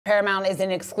Paramount is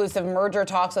in exclusive merger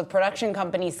talks with production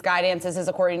company Skydance. This is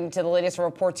according to the latest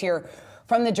reports here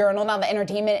from the Journal. Now, the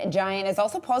entertainment giant is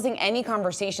also pausing any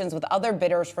conversations with other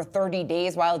bidders for 30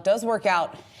 days while it does work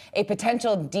out a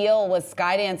potential deal with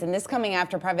Skydance. And this coming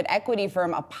after private equity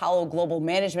firm Apollo Global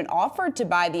Management offered to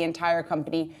buy the entire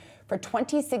company for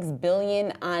 $26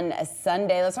 billion on a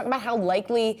Sunday. Let's talk about how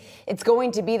likely it's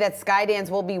going to be that Skydance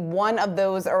will be one of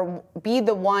those, or be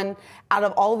the one out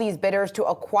of all these bidders to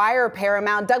acquire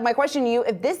Paramount. Doug, my question to you,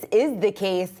 if this is the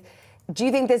case, do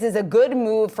you think this is a good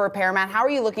move for Paramount? How are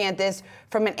you looking at this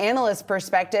from an analyst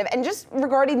perspective? And just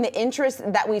regarding the interest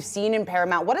that we've seen in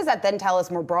Paramount, what does that then tell us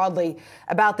more broadly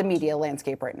about the media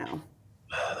landscape right now?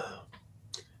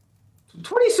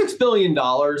 $26 billion,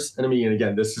 and I mean,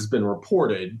 again, this has been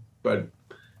reported, but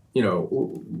you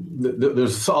know,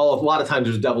 there's a lot of times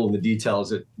there's devil in the details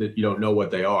that you don't know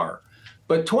what they are.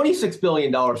 But $26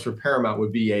 billion for Paramount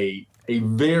would be a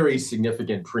very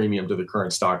significant premium to the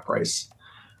current stock price.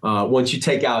 Once you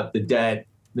take out the debt,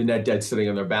 the net debt sitting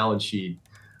on their balance sheet,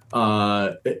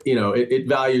 you know, it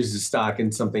values the stock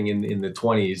in something in the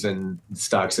 20s, and the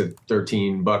stock's at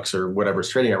 $13 or whatever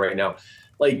it's trading at right now.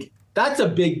 Like, that's a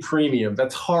big premium.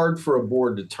 That's hard for a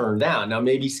board to turn down. Now,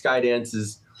 maybe Skydance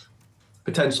is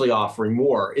potentially offering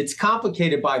more. It's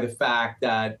complicated by the fact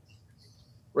that,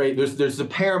 right, there's the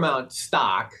Paramount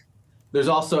stock. There's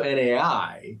also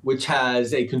NAI, which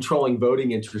has a controlling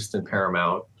voting interest in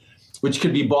Paramount, which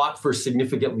could be bought for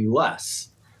significantly less.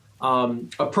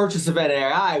 A purchase of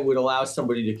NAI would allow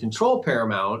somebody to control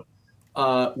Paramount,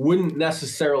 wouldn't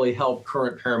necessarily help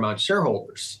current Paramount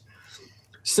shareholders.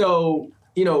 So,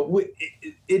 you know,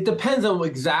 it depends on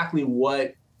exactly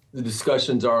what the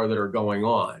discussions are that are going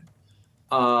on.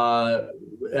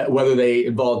 Whether they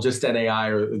involve just NAI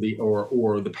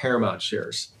or the Paramount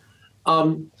shares.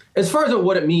 As far as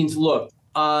what it means, look,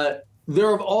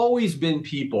 there have always been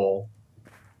people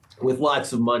with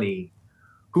lots of money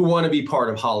who want to be part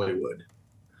of Hollywood.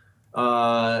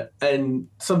 And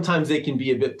sometimes they can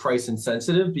be a bit price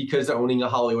insensitive because owning a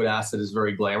Hollywood asset is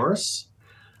very glamorous.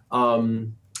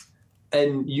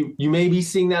 And you may be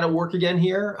seeing that at work again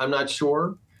here. I'm not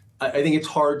sure. I think it's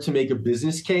hard to make a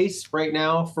business case right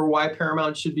now for why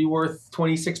Paramount should be worth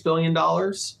 $26 billion.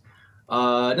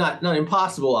 Not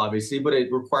impossible, obviously, but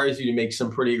it requires you to make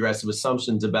some pretty aggressive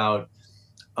assumptions about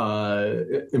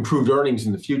improved earnings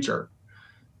in the future.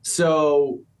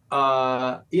 So,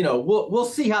 you know, we'll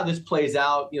see how this plays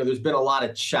out. You know, there's been a lot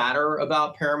of chatter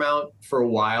about Paramount for a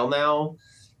while now.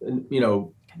 And, you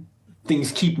know,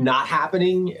 things keep not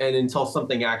happening, and until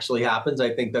something actually happens,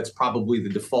 I think that's probably the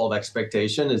default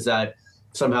expectation, is that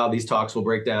somehow these talks will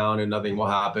break down and nothing will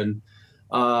happen.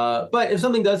 But if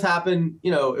something does happen,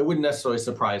 you know, it wouldn't necessarily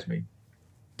surprise me.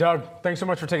 Doug, thanks so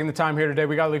much for taking the time here today.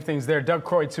 We got to leave things there. Doug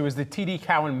Creutz, who is the TD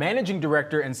Cowen Managing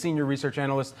Director and Senior Research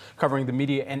Analyst covering the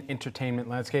media and entertainment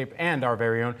landscape, and our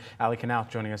very own Ali Canal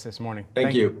joining us this morning.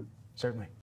 Thank you. Certainly.